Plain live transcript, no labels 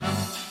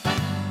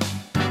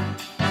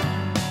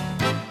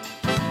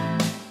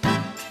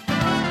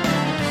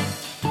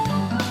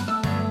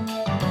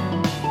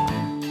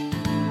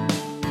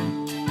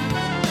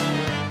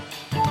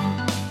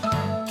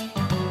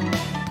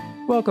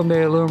Welcome to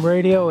Illume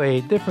Radio,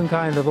 a different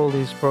kind of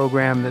oldies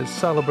program that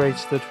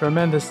celebrates the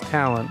tremendous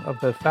talent of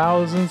the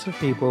thousands of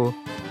people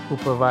who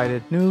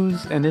provided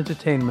news and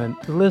entertainment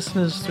to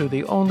listeners through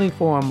the only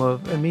form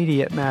of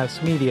immediate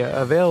mass media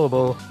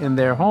available in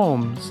their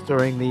homes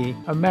during the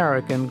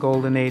American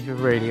Golden Age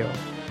of radio,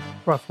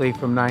 roughly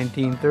from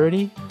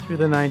 1930 through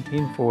the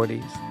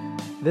 1940s.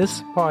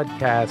 This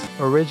podcast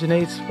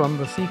originates from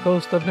the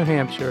seacoast of New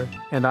Hampshire,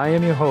 and I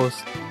am your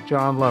host,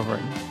 John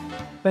Lovering,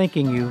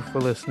 thanking you for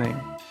listening.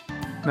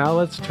 Now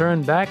let's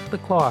turn back the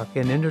clock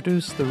and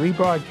introduce the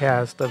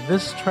rebroadcast of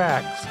this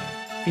track's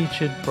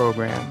featured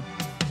program.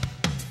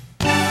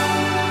 The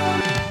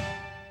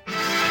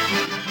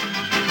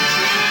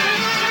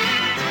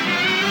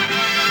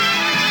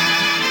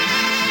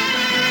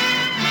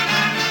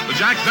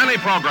Jack Benny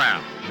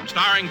Program,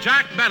 starring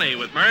Jack Benny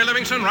with Mary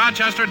Livingston,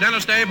 Rochester,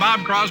 Dennis Day, Bob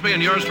Crosby,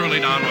 and yours truly,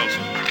 Don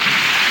Wilson.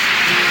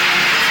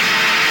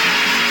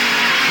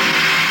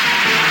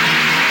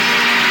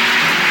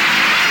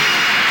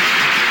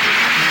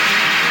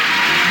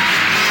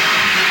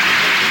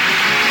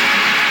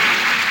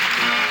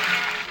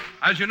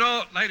 As you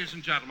know, ladies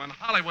and gentlemen,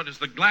 Hollywood is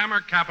the glamour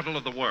capital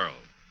of the world.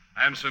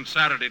 And since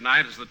Saturday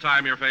night is the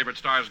time your favorite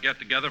stars get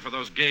together for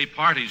those gay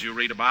parties you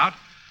read about,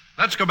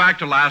 let's go back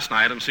to last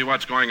night and see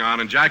what's going on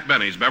in Jack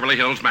Benny's Beverly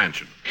Hills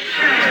mansion.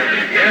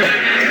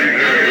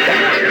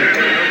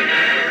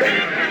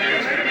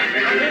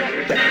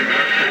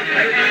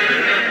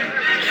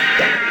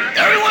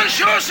 Everyone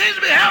sure seems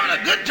to be having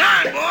a good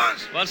time,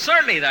 boys. Well,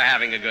 certainly they're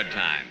having a good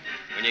time.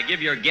 When you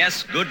give your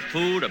guests good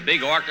food, a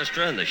big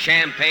orchestra, and the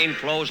champagne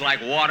flows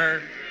like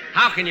water,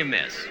 how can you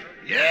miss?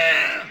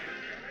 Yeah.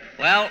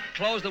 Well,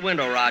 close the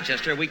window,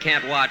 Rochester. We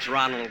can't watch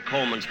Ronald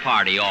Coleman's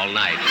party all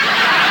night.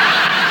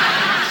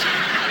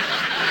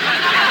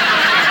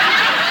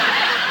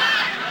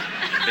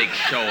 Big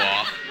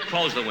show-off.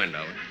 Close the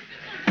window.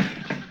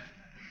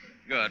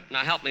 Good.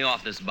 Now help me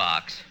off this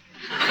box.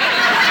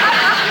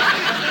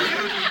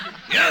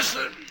 Yes,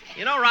 sir.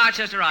 You know,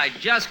 Rochester, I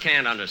just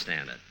can't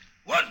understand it.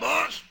 What,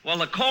 boss? Well,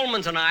 the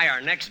Colemans and I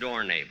are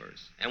next-door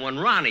neighbors. And when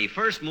Ronnie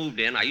first moved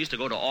in, I used to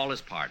go to all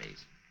his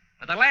parties.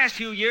 For the last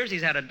few years,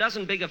 he's had a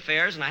dozen big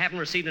affairs, and I haven't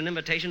received an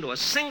invitation to a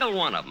single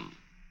one of them.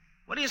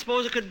 What do you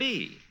suppose it could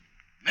be?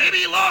 Maybe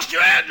you lost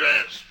your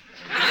address.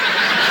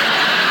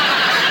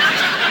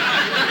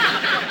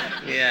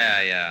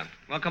 Yeah.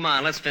 Well, come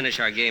on, let's finish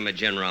our game of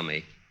gin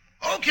rummy.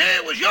 Okay,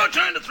 it was your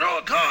turn to throw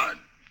a card.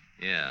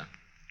 Yeah.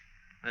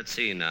 Let's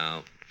see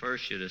now.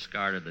 First, you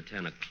discarded the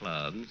 10 of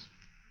clubs.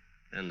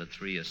 Then the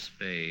 3 of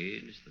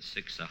spades, the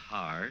 6 of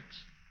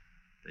hearts,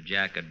 the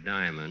jack of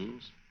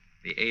diamonds,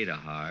 the 8 of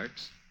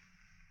hearts,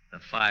 the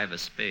 5 of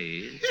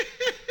spades.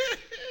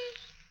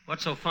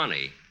 What's so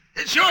funny?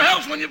 It sure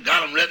helps when you've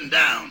got them written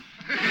down.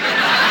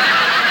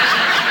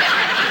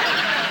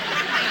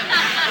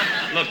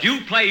 Look,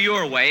 you play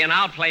your way and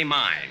I'll play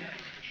mine.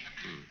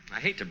 I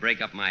hate to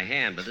break up my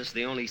hand, but this is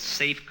the only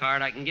safe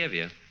card I can give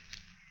you.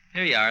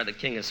 Here you are, the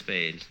king of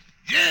spades.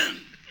 Gin.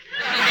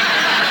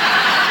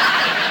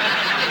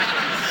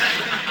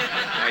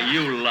 Are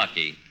you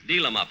lucky?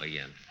 Deal them up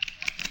again.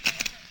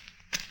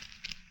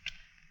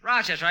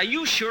 Rochester, are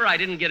you sure I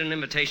didn't get an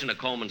invitation to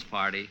Coleman's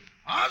party?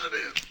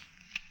 Positive.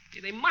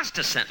 They must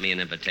have sent me an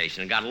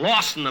invitation and got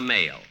lost in the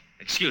mail.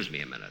 Excuse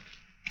me a minute.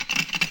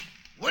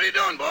 What are you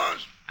doing,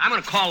 boss? I'm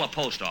going to call the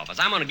post office.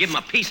 I'm going to give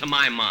them a piece of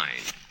my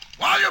mind.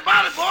 While you're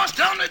about it, boss,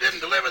 tell them they didn't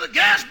deliver the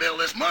gas bill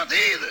this month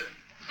either.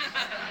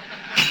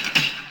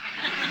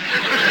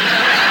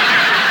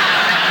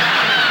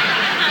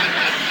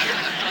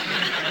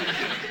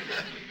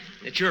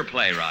 It's your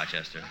play,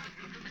 Rochester.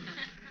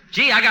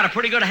 Gee, I got a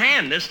pretty good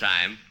hand this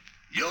time.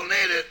 You'll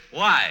need it.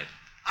 Why?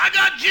 I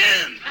got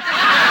gin.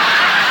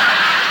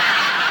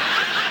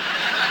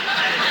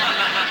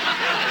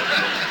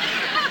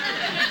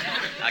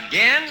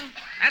 Again?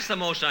 That's the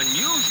most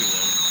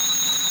unusual.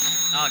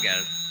 I'll get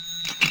it.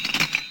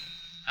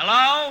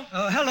 Hello?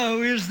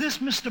 Hello, is this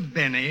Mr.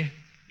 Benny?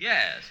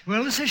 Yes.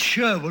 Well, this is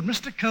Sherwood,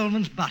 Mr.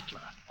 Coleman's butler.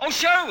 Oh,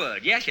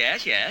 Sherwood. Yes.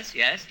 Yes.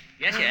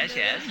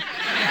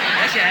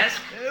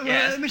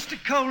 Mr.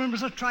 Coleman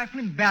was a trifle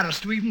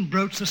embarrassed to even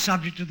broach the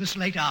subject at this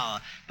late hour,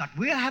 but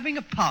we're having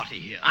a party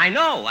here. I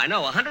know.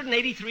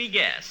 183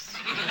 guests.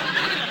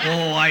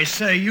 Oh, I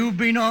say, you've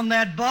been on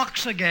that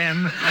box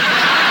again.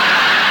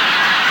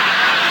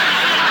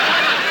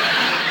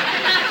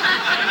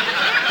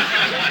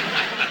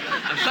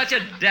 I'm such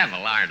a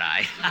devil, aren't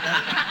I?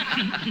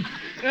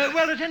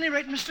 Well, at any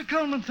rate, Mr.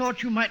 Coleman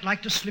thought you might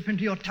like to slip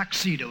into your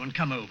tuxedo and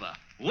come over.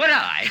 Would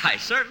I? I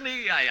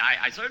certainly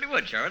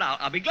would, Sherwood.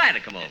 I'll be glad to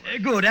come over.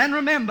 Good. And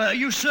remember,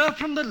 you serve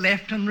from the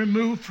left and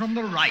remove from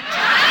the right.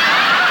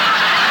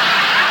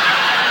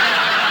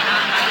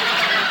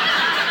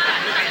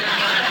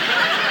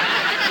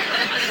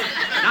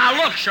 Now,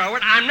 look,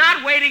 Sherwood, I'm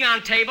not waiting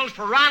on tables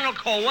for Ronald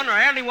Coleman or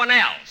anyone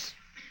else.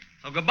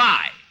 So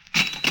goodbye.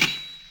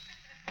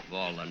 Of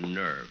all the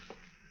nerve.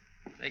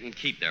 They can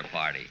keep their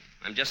party.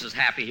 I'm just as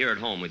happy here at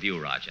home with you,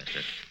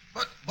 Rochester.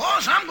 But,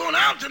 boss, I'm going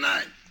out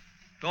tonight.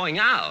 Going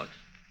out?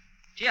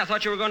 Gee, I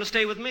thought you were going to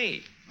stay with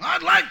me.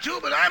 I'd like to,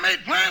 but I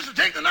made plans to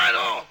take the night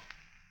off.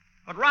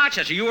 But,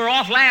 Rochester, you were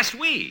off last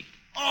week.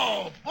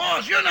 Oh,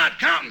 boss, you're not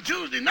counting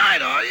Tuesday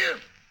night, are you?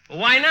 Well,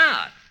 why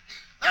not?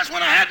 That's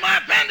when I had my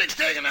appendix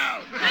taken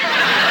out.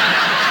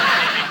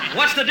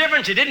 What's the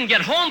difference? You didn't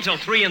get home till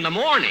 3 in the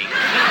morning.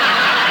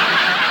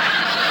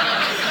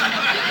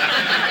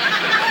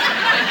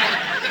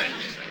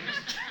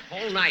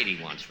 Whole night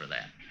he wants for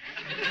that.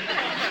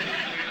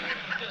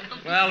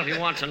 Well, if he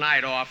wants a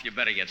night off, you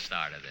better get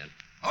started then.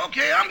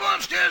 Okay, I'm going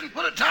upstairs and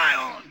put a tie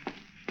on.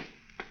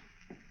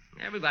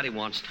 Everybody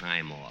wants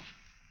time off.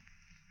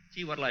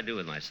 Gee, what'll I do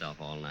with myself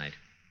all night?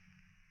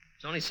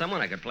 There's only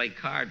someone I could play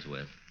cards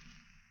with.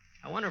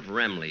 I wonder if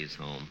Remley's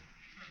home.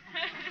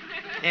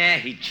 Yeah,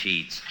 he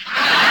cheats.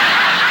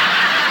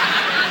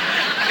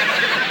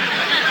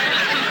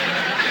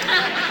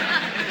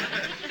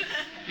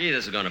 Gee,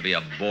 this is going to be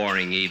a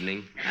boring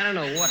evening. I don't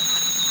know what...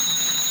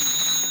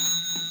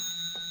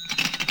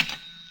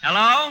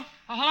 Hello?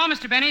 Oh, hello,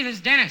 Mr. Benny. This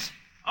is Dennis.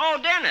 Oh,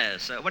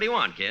 Dennis. What do you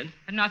want, kid?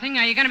 Nothing.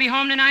 Are you going to be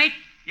home tonight?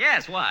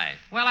 Yes, why?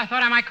 Well, I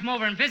thought I might come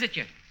over and visit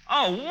you.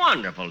 Oh,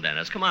 wonderful,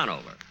 Dennis. Come on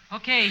over.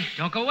 Okay,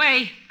 don't go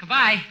away.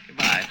 Goodbye.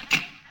 Goodbye.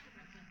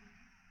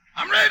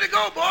 I'm ready to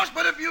go, boss,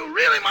 but if you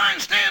really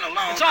mind staying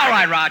alone... It's all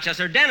right,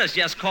 Rochester. Dennis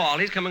just called.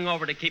 He's coming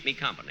over to keep me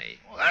company.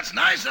 Well, that's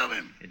nice of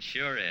him. It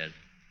sure is.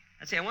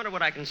 I say, I wonder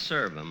what I can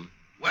serve him.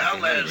 Well,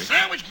 there's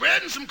sandwich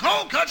bread and some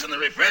cold cuts in the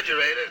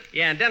refrigerator.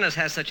 Yeah, and Dennis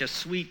has such a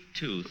sweet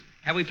tooth.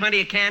 Have we plenty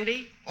of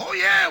candy? Oh,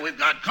 yeah, we've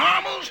got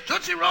caramels,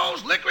 Tootsie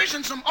Rolls, licorice,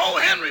 and some O.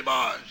 Henry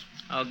bars.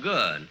 Oh,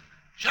 good.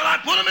 Shall I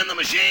put them in the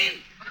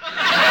machine?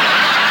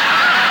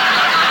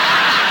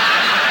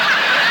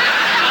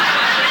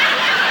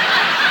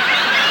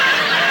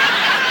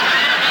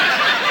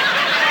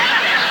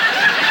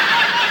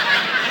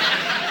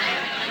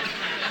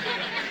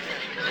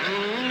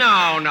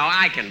 No,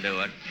 I can do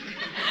it.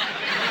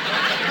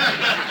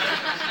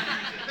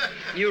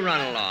 You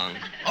run along.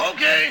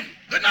 Okay.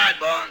 Good night,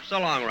 boss. So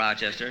long,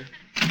 Rochester.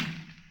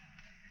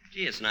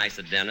 Gee, it's nice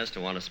of Dennis to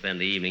want to spend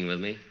the evening with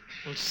me.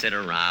 He'll sit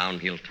around,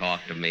 he'll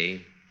talk to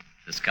me,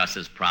 discuss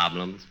his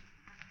problems,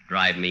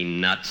 drive me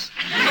nuts.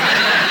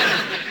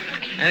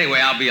 Anyway,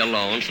 I'll be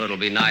alone, so it'll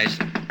be nice.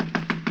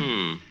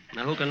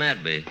 Now who can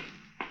that be?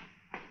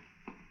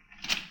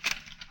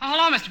 Oh,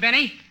 hello, Mr.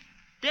 Benny.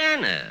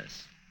 Dennis.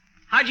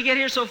 How'd you get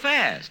here so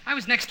fast? I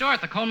was next door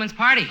at the Coleman's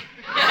party.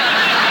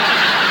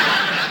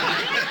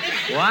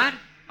 What?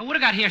 I would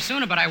have got here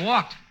sooner, but I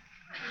walked.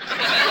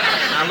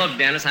 Now, look,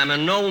 Dennis, I'm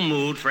in no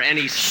mood for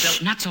any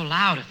Shh, not so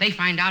loud. If they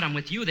find out I'm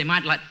with you, they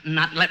might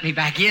not let me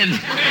back in.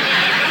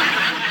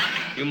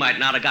 You might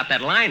not have got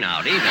that line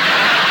out, either.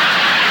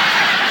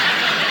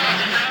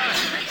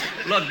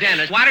 Look,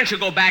 Dennis, why don't you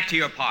go back to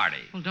your party?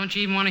 Well, don't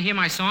you even want to hear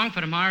my song for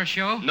tomorrow's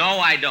show? No,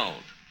 I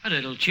don't. But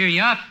it'll cheer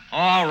you up.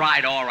 All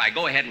right.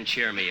 Go ahead and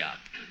cheer me up.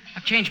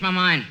 I've changed my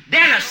mind.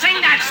 Dennis,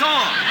 sing that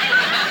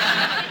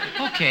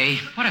song! Okay,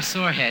 what a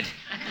sore head.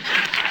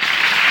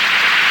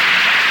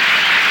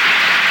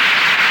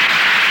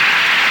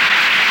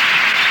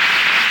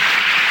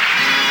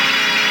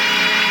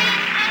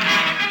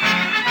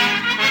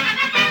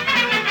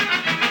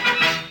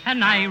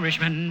 An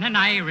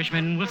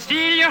Irishman will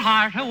steal your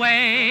heart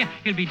away.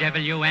 He'll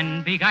bedevil you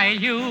and beguile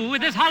you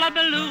with his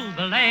hullabaloo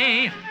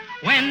belay.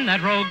 When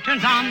that rogue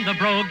turns on the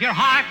brogue, your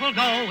heart will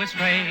go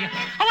astray.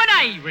 Oh, an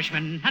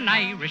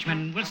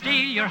Irishman will steal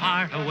your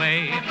heart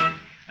away.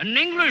 An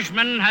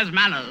Englishman has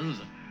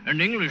manners,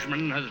 an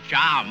Englishman has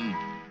charm.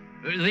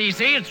 They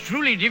say it's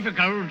truly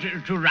difficult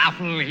to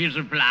ruffle his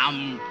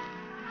aplomb.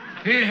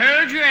 He'll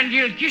hold you and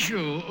he'll kiss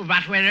you,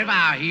 but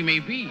wherever he may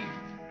be.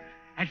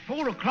 At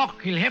 4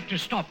 o'clock, he'll have to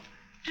stop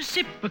to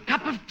sip a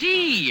cup of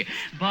tea.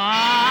 But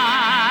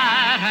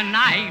an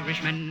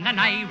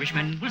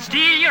Irishman will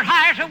steal your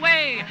heart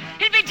away.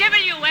 He'll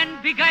bedevil you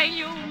and beguile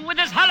you with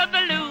his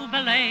hullabaloo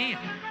belay.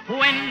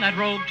 When that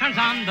rogue turns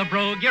on the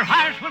brogue, your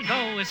heart will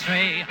go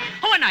astray.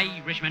 Oh, an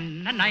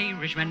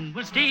Irishman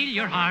will steal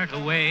your heart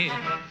away.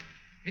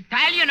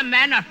 Italian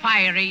men are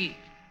fiery,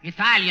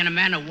 Italian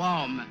men are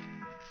warm.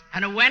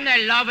 And when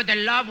they love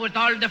with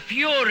all the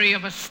fury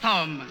of a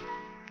storm.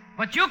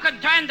 But you can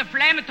turn the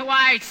flame to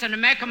ice and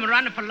make them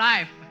run for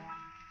life.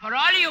 For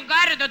all you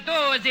gotta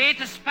do is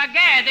eat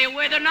spaghetti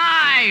with a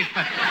knife.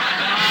 But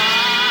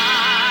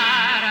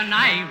an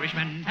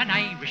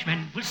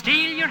Irishman will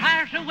steal your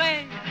heart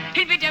away.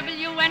 He'll bedevil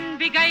you and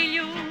beguile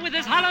you with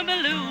his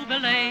hullabaloo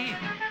belay.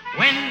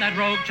 When that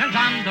rogue turns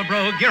on the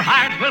brogue, your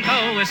heart will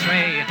go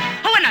astray.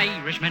 Oh, an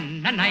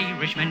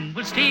Irishman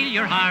will steal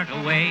your heart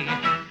away.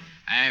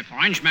 A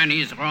Frenchman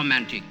is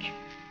romantic.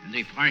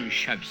 The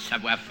French have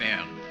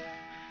savoir-faire.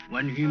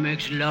 When he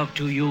makes love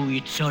to you,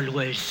 it's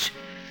always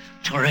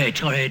très,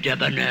 très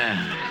debonair.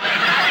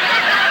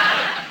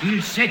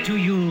 He'll say to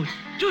you,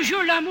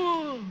 toujours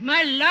l'amour,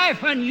 my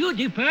life on you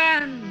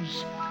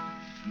depends.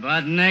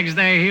 But next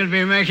day he'll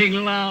be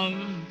making love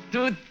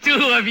to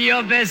 2 of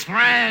your best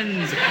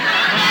friends. But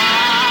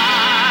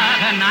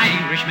an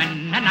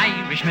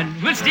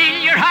Irishman will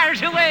steal your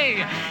heart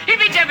away. He'll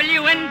bedevil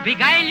you and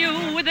beguile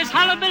you with his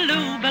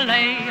hullabaloo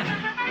belay.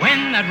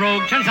 When that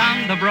rogue turns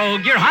on the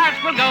brogue, your heart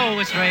will go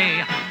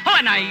astray. Oh,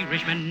 an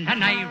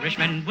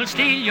Irishman will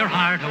steal your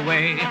heart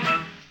away.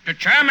 The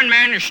German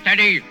man is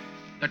steady,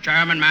 the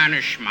German man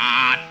is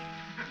smart.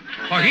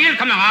 For he'll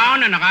come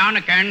around and around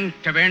again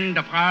to win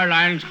the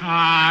Fräulein's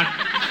heart.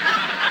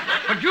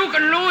 But you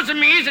can lose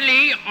him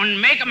easily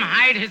and make him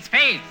hide his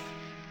face.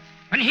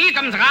 When he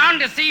comes around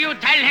to see you,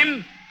 tell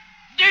him,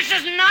 this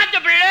is not the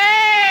place!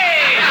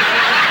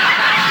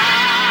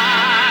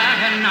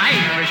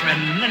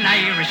 An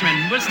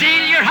Irishman will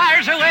steal your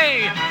heart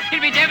away.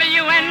 He'll bedevil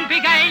you and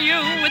beguile you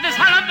with his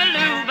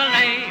hullabaloo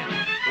ballet.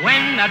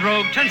 When that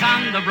rogue turns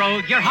on the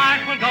brogue, your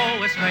heart will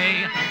go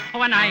astray.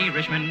 Oh, an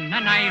Irishman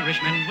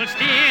will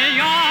steal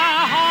your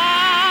heart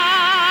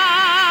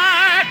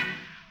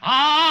away.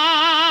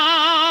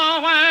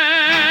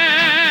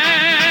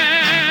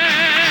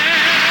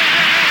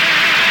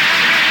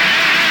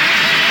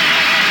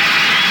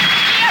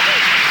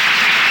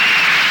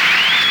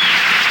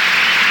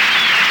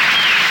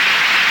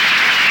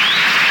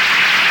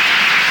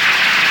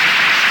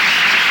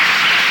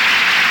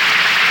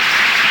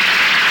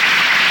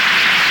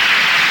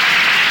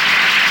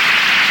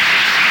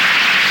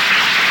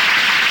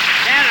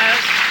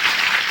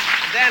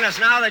 Dennis,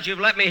 now that you've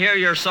let me hear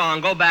your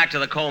song, go back to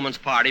the Coleman's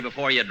party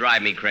before you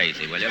drive me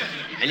crazy, will you?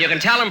 And you can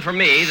tell them for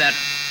me that...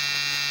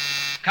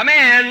 Come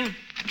in.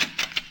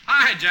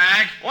 Hi,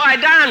 Jack. Why,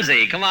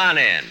 Donzie, come on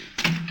in.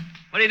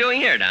 What are you doing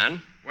here,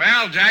 Don?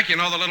 Well, Jack, you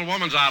know the little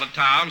woman's out of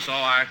town, so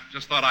I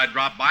just thought I'd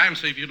drop by and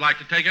see if you'd like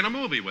to take in a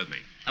movie with me.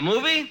 A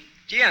movie?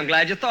 Gee, I'm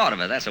glad you thought of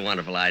it. That's a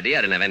wonderful idea.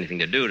 I didn't have anything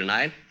to do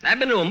tonight. I've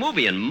been to a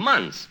movie in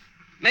months.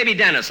 Maybe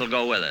Dennis will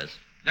go with us.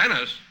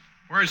 Dennis?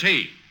 Where's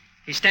he?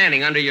 He's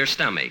standing under your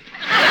stomach.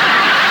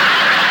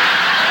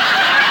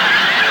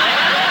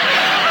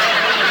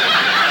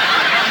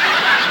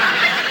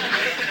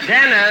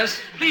 Dennis!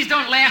 Please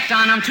don't laugh,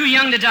 Don. I'm too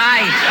young to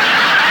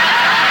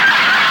die.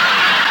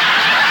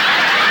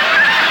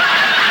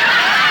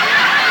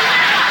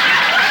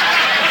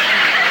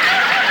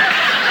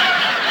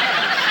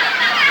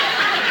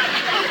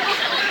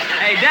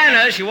 Hey,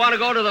 Dennis, you want to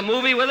go to the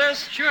movie with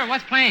us? Sure,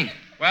 what's playing?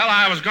 Well,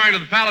 I was going to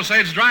the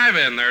Palisades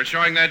Drive-In. They're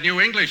showing that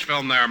new English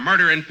film there,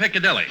 Murder in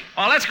Piccadilly.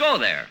 Oh, let's go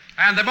there.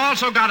 And they've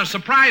also got a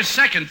surprise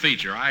second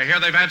feature. I hear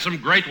they've had some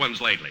great ones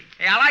lately.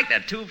 Hey, I like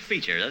that, 2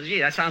 features. Gee,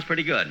 that sounds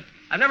pretty good.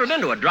 I've never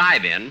been to a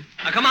drive-in.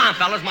 Now, come on,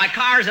 fellas, my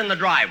car's in the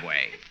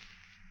driveway.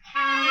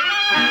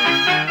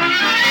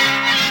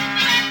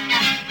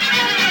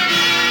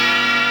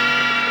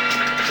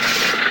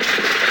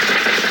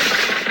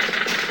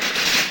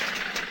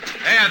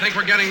 Hey, I think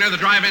we're getting near the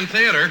drive-in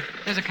theater.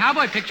 There's a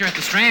cowboy picture at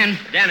the Strand.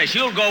 Dennis,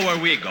 you'll go where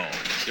we go.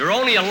 You're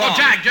only along.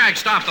 Oh, Jack,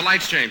 stop. The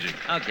light's changing.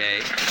 Okay.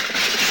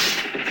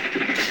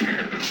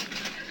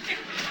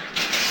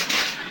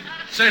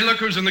 Say, look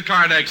who's in the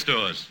car next to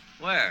us.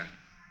 Where?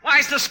 Why,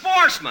 it's the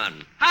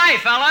sportsman. Hi,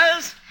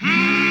 fellas.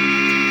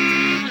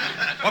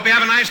 Hope you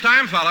have a nice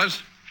time,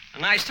 fellas. A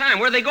nice time.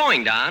 Where are they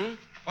going, Don?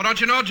 Oh,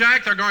 don't you know,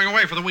 Jack? They're going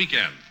away for the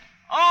weekend.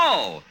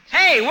 Oh.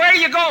 Hey, where are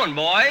you going,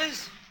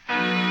 boys?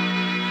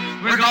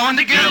 We're going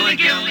to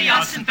Gilly,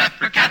 us and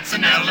Pepper,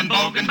 Katzenell and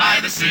Bogan by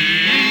the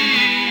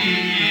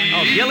sea.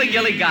 Oh,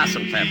 Gilly,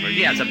 Gossam Pepper.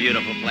 Yeah, it's a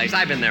beautiful place.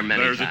 I've been there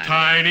many times. There's a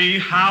tiny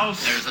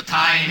house. There's a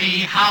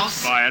tiny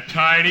house By a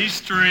tiny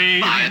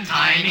stream. by a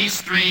tiny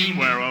stream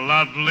Where a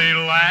lovely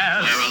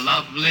lass. where a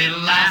lovely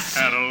lass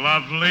Had a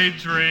lovely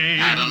dream.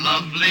 had a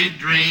lovely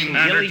dream.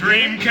 And her Gilly,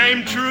 dream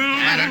came true.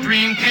 And her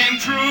dream came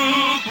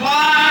true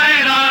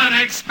quite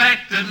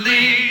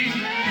unexpectedly.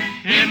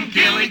 In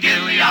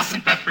Gilly, us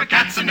and Pepper,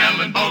 Katzenell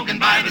and Bogan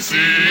by the sea.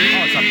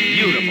 Oh, it's a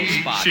beautiful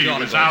spot. She You ought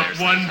to was go out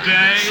there. one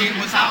day She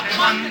was out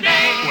one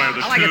day where the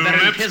I like it better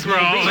than tulips Kismo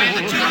grow. Beach. where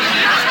the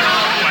tulips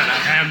grow. When a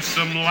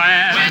handsome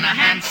lad When a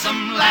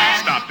handsome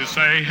lad stopped to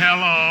say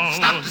hello.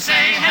 stopped to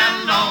say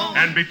hello.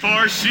 And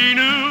before she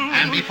knew,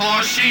 And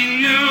before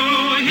she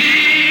knew,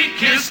 he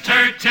kissed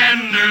her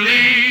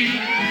tenderly.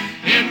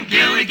 In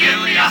Gilly,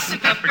 us and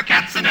Pepper,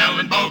 Katzenell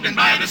and Bogan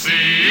by the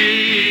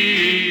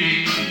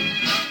sea.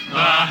 The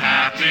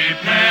happy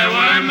pair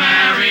were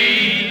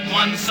married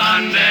one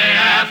Sunday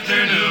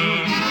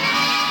afternoon.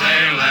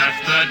 They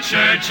left the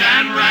church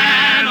and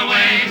ran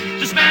away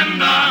to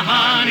spend the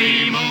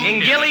honeymoon.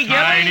 In Gilly,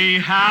 tiny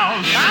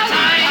house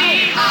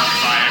Tiny house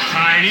by a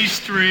tiny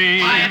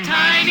stream. by a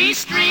tiny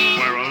stream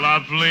Where a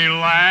lovely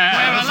lass.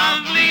 where a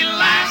lovely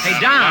lass Hey,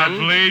 Don.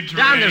 Lovely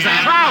Don, there's a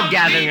dream. crowd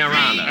gathering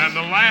around us. And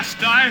the last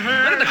I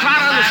heard. Look at the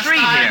crowd on the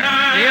street here.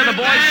 You hear the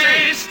boys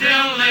they sing?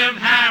 still live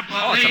happily.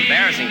 Oh, it's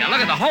embarrassing. Now,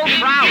 look at the whole In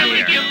crowd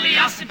Gilly,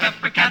 here. us and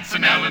Pepper,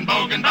 Katzenell and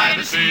Bogan by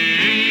the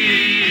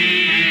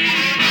sea.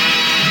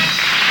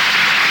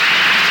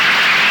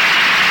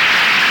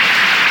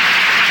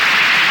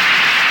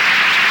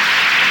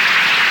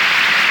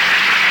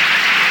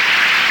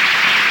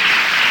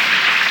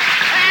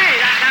 Hey,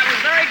 that was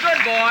very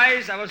good,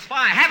 boys. That was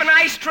fine. Have a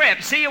nice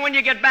trip. See you when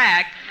you get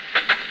back.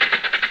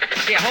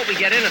 Gee, I hope we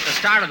get in at the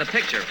start of the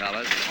picture,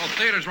 fellas. Oh,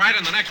 theater's right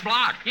in the next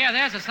block. Yeah,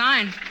 there's a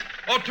sign.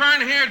 Oh,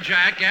 turn here,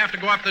 Jack. You have to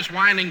go up this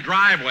winding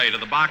driveway to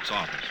the box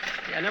office.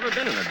 Yeah, I've never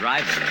been in a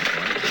drive-in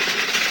before.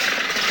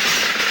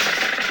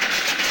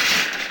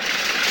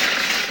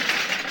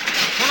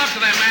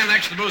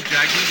 next to the booth,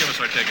 Jack. You give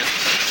us our ticket.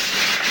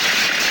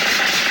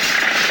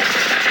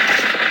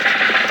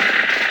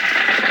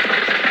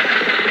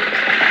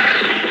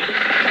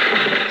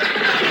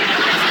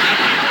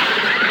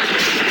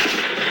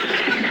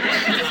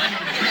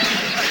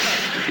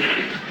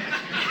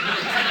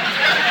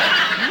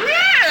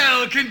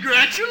 Well,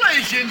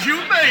 congratulations, you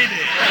made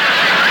it.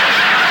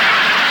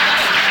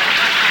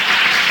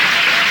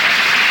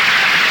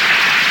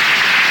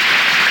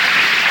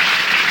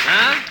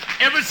 Huh?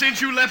 Ever since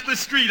you left the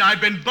street,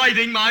 I've been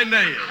biting my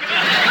nails.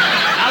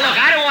 Now, look,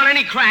 I don't want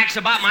any cracks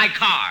about my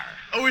car.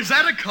 Oh, is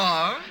that a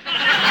car?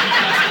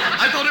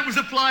 I thought it was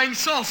a flying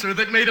saucer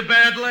that made a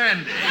bad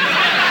landing.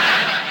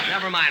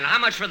 Never mind. How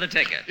much for the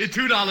ticket?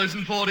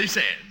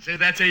 $2.40.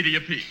 That's 80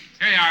 apiece.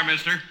 Here you are,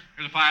 mister.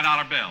 Here's a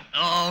 $5 bill.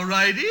 All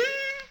righty.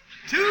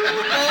 $2.40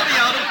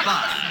 out of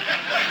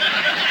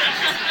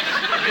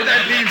 5.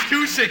 That leaves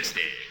 $2.60.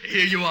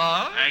 Here you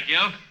are. Thank you.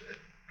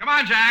 Come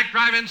on, Jack.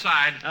 Drive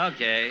inside.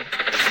 Okay.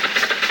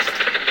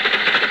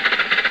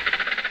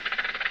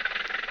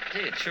 Gee,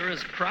 it sure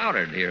is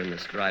crowded here in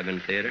this drive-in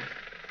theater.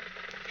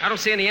 I don't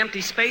see any empty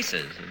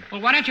spaces.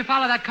 Well, why don't you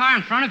follow that car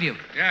in front of you?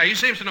 Yeah, he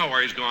seems to know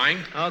where he's going.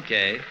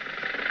 Okay.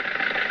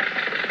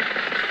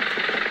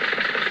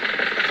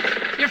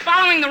 You're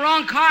following the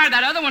wrong car.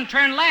 That other one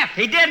turned left.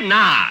 He did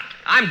not.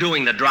 I'm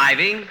doing the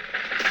driving.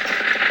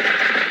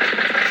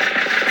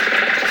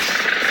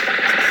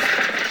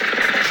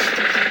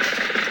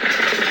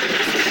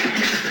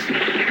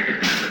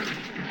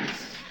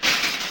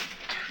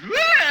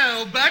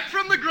 Well, back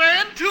from the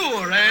grand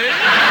tour, eh?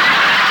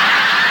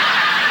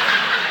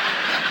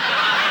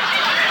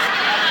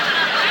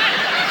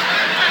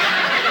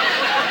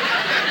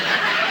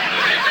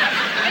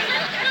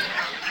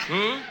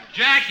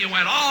 Jack, you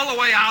went all the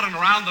way out and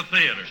around the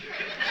theater.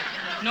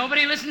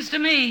 Nobody listens to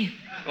me.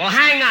 Well,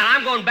 hang on.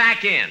 I'm going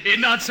back in.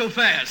 Not so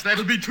fast.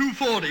 That'll be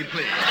 $2.40,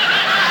 please.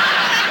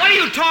 What are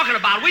you talking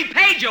about? We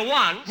paid you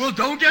once. Well,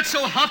 don't get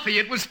so huffy.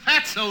 It was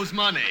Fatso's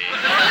money.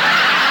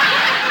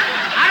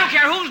 I don't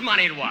care whose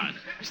money it was.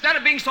 Instead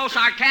of being so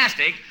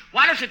sarcastic,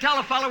 why don't you tell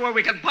a fellow where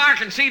we can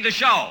park and see the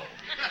show?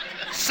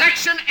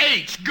 Section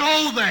H.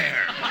 Go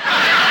there.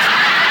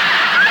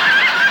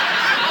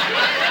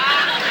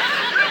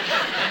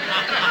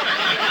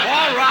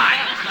 All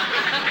right.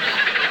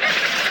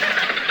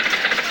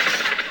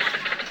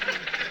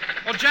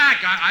 Well,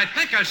 Jack, I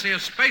think I see a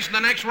space in the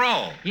next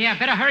row. Yeah,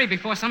 better hurry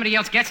before somebody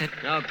else gets it.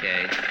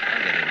 Okay.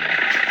 I'll get in there.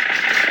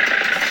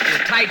 It's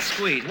a tight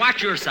squeeze.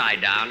 Watch your side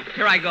down.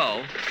 Here I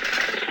go.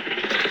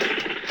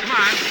 Come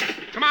on.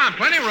 Come on.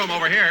 Plenty of room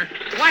over here.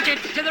 Watch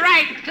it. To the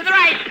right. To the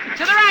right.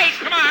 To the right.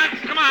 Come on.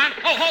 Come on.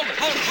 Oh, hold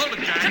it,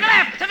 Jack. To the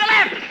left. To the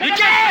left. You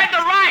just said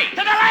the right.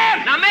 To the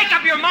left. Now make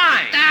up your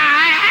mind.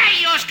 Hey,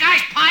 you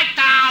guys, pipe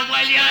down,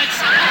 will you?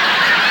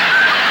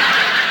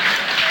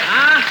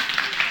 Huh?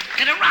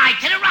 To the right,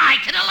 to the right,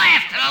 to the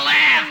left, to the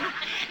left.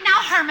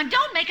 Now, Herman,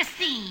 don't make a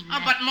scene.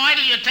 Oh, but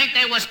Marty, you think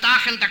they was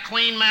talking to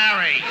Queen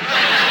Mary?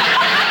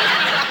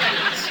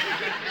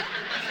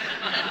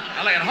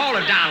 Now, look, hold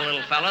it down,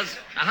 little fellas.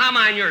 Now, how am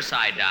I on your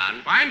side,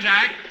 Don? Fine,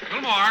 Jack. A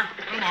little more.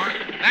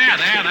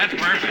 There, that's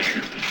perfect.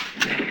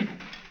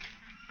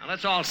 Now,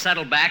 let's all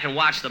settle back and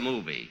watch the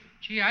movie.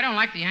 Gee, I don't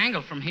like the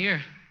angle from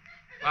here.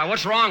 Why,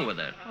 what's wrong with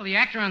it? Well, the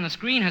actor on the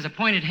screen has a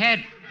pointed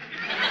head.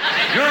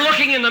 You're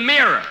looking in the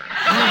mirror.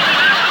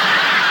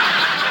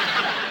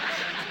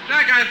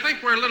 Jack, I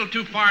think we're a little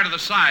too far to the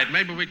side.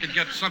 Maybe we could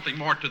get something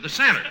more to the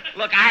center.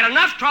 Look, I had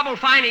enough trouble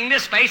finding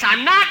this space.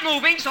 I'm not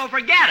moving, so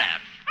forget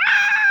it.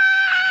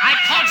 I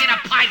told you to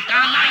pipe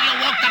down. Now you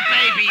woke the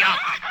baby up.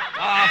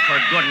 Oh,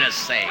 for goodness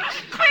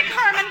sakes. Quick,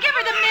 Herman, give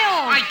her the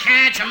milk. I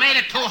can't. You made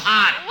it too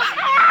hot.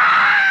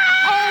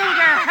 Hold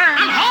her,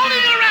 Herman. I'm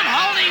holding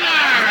her.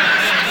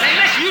 Hey,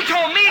 listen, you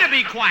told me to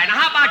be quiet. Now,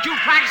 how about you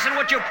practicing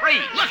what you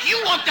preach? Look, you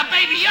woke the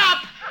baby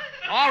up.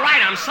 All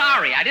right, I'm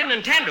sorry. I didn't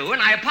intend to,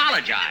 and I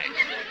apologize.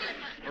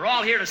 We're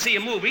all here to see a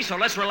movie, so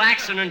let's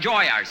relax and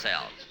enjoy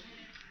ourselves.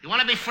 You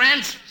want to be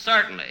friends?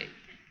 Certainly.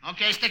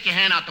 Okay, stick your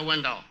hand out the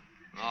window.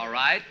 All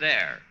right,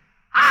 there.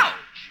 Ouch!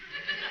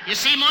 You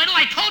see, Myrtle,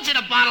 I told you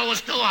the bottle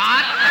was too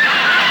hot.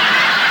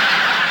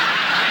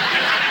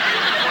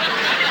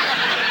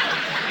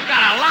 You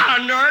got a lot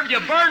of nerve. You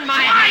burned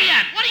my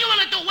Quiet! What do you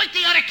want to do? Wake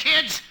the other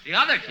kids? The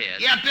other kids?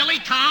 Yeah, Billy,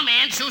 Tom,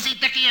 Ann, Susie,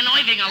 Dickie, and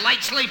Irving are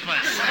light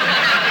sleepers.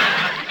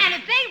 And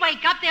if they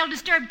wake up, they'll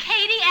disturb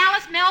Katie,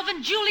 Alice,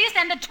 Melvin, Julius,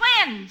 and the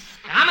twins.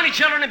 How many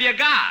children have you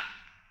got?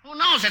 Who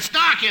knows? It's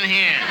dark in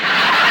here.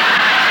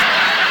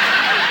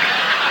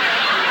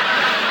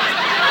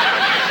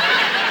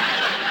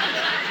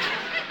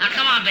 Now,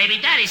 come on, baby.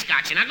 Daddy's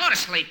got you. Now, go to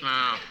sleep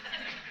now.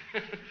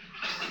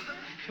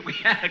 We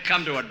had to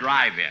come to a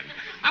drive-in.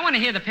 I want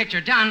to hear the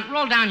picture. Don,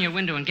 roll down your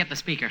window and get the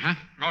speaker, huh?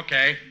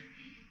 Okay.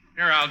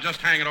 Here, I'll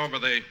just hang it over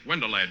the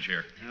window ledge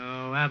here.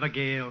 Oh,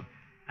 Abigail.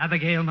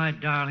 Abigail, my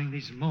darling,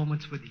 these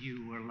moments with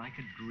you are like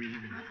a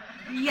dream.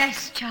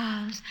 Yes,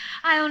 Charles.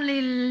 I only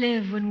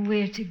live when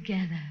we're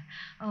together.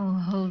 Oh,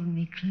 hold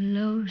me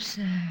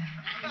closer.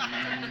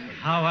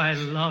 How I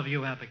love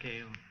you,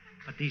 Abigail.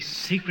 But these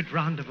secret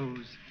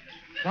rendezvous,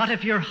 What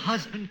if your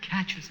husband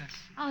catches us?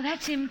 Oh,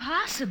 that's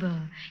impossible.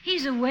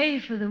 He's away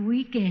for the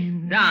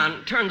weekend.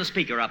 Don, turn the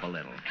speaker up a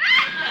little.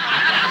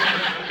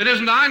 It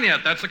isn't on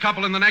yet. That's the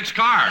couple in the next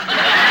car.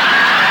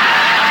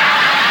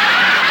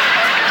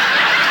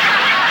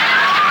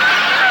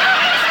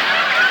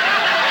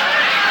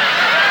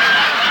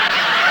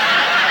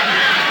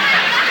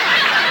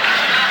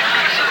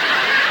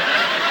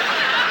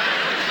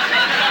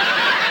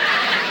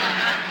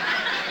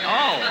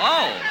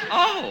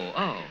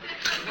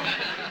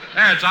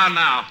 There, it's on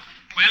now.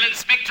 Well,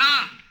 Inspector,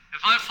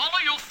 if I follow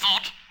your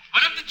thought,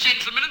 one of the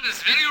gentlemen in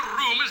this very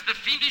room is the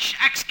fiendish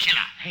axe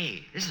killer.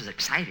 Hey, this is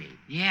exciting.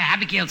 Yeah,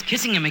 Abigail's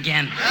kissing him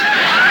again.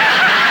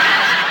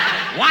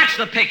 Watch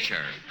the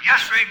picture.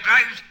 Yes, Ray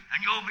Graves, and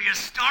you'll be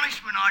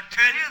astonished when I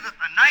tell you that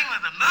the name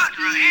of the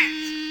murderer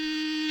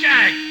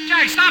is...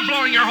 Jack, stop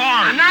blowing your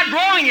horn. I'm not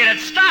blowing it.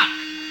 It's stuck.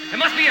 There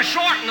must be a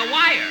short in the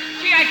wire.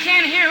 Gee, I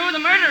can't hear who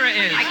the murderer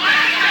is.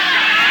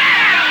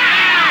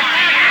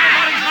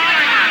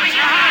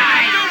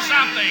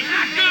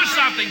 Do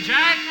something,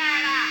 Jack.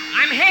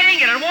 I'm hitting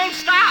it. It won't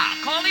stop.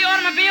 Call the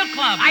automobile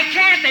club. I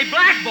can't. They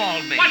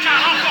blackballed me. Watch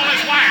out. I'll pull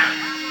this wire.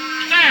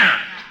 There.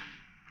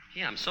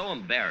 Gee, I'm so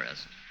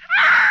embarrassed.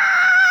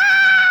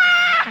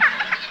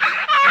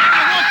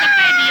 I woke the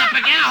baby up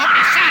again. I hope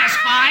you're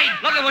satisfied.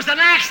 Look, it was an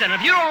accident.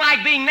 If you don't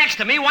like being next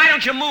to me, why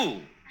don't you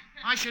move?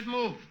 I should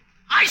move.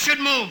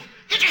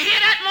 Did you hear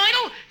that,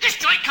 Moidle? This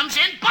joint comes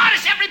in,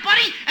 bothers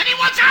everybody, and he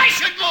wants I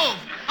should move.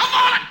 Of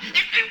all it.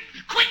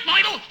 Quick,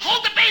 Moidle,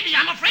 hold the baby.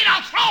 I'm afraid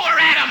I'll throw her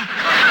at him.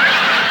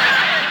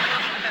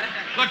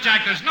 Look,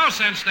 Jack, there's no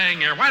sense staying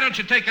here. Why don't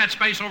you take that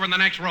space over in the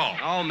next row?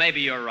 Oh, maybe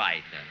you're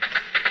right.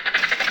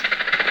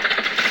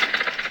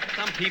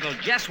 Some people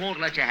just won't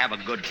let you have a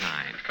good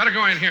time. Better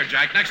go in here,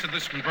 Jack, next to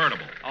this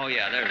convertible. Oh,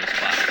 yeah, there's a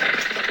spot.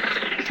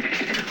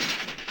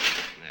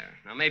 There.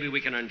 Now, maybe we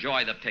can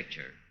enjoy the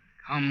picture.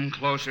 Come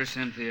closer,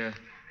 Cynthia.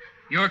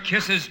 Your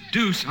kisses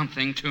do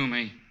something to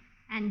me.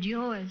 And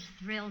yours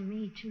thrill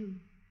me, too.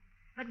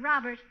 But,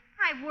 Robert,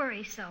 I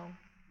worry so.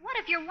 What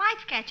if your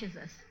wife catches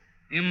us?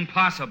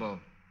 Impossible.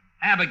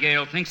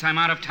 Abigail thinks I'm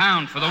out of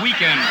town for the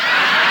weekend.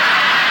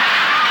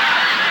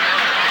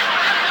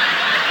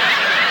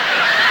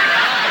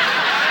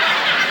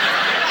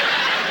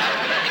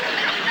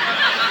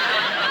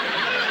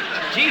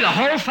 Gee, the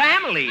whole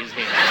family is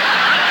here.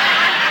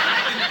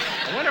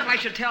 I wonder if I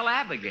should tell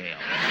Abigail.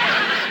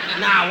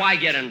 Now, why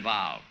get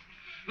involved?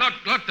 Look,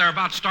 they're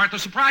about to start the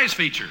surprise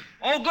feature.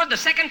 Oh, good, the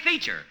second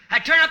feature.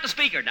 Turn up the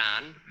speaker,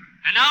 Don.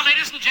 And now,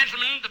 ladies and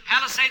gentlemen, the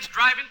Palisades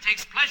Drive-In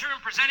takes pleasure in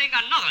presenting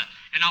another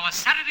in our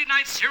Saturday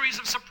night series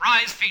of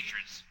surprise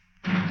features.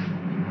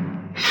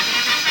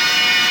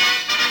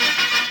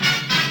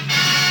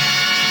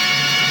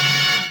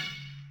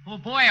 Oh,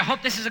 boy, I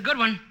hope this is a good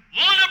one.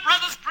 Warner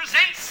Brothers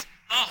presents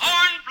The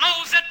Horn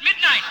Blows at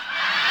Midnight.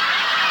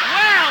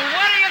 Well,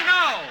 what do you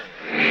know?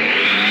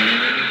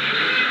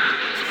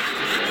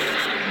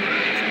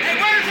 Hey,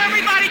 where's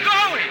everybody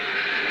going?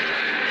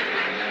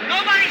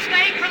 Nobody's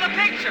staying for the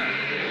picture.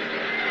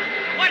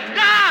 What's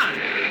Don?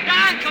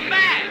 Don, come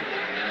back.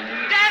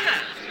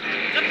 Dennis,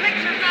 the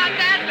picture's not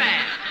that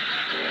bad.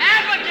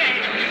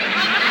 Abigail.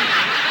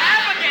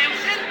 Abigail,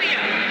 Cynthia.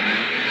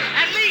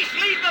 At least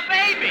leave the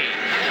baby.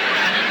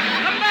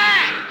 Come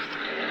back.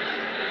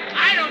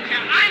 I don't care.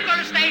 I'm going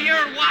to stay here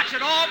and watch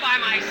it all by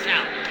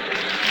myself.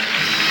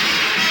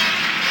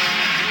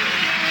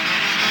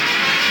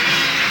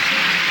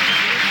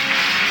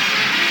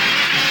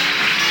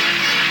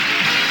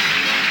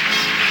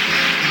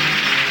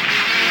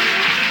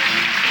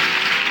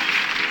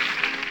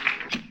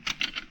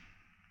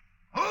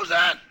 Who's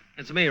that?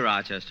 It's me,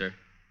 Rochester.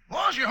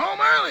 Boss, you're home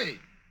early.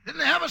 Didn't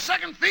they have a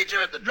second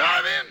feature at the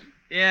drive-in?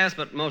 Yes,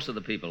 but most of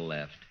the people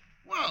left.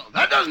 Well,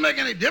 that doesn't make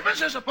any difference.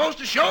 They're supposed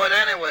to show it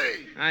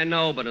anyway. I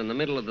know, but in the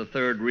middle of the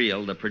third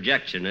reel, the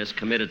projectionist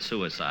committed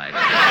suicide.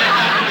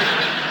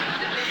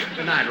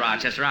 Good night,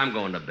 Rochester. I'm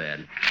going to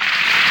bed.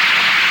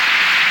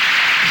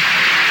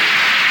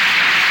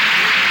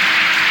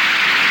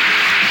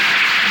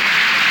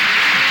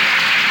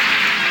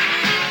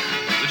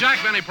 The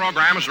Jack Benny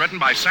program is written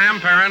by Sam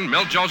Perrin,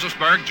 Milt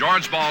Josephsberg,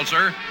 George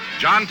Balzer,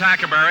 John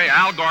Tackerberry,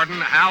 Al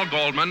Gordon, Al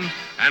Goldman,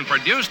 and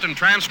produced and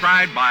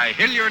transcribed by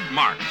Hilliard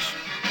Marks.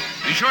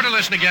 Be sure to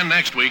listen again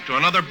next week to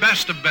another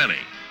Best of Benny.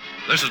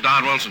 This is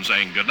Don Wilson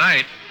saying good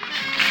night.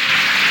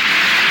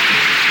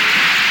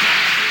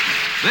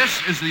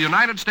 This is the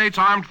United States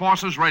Armed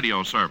Forces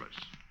Radio Service.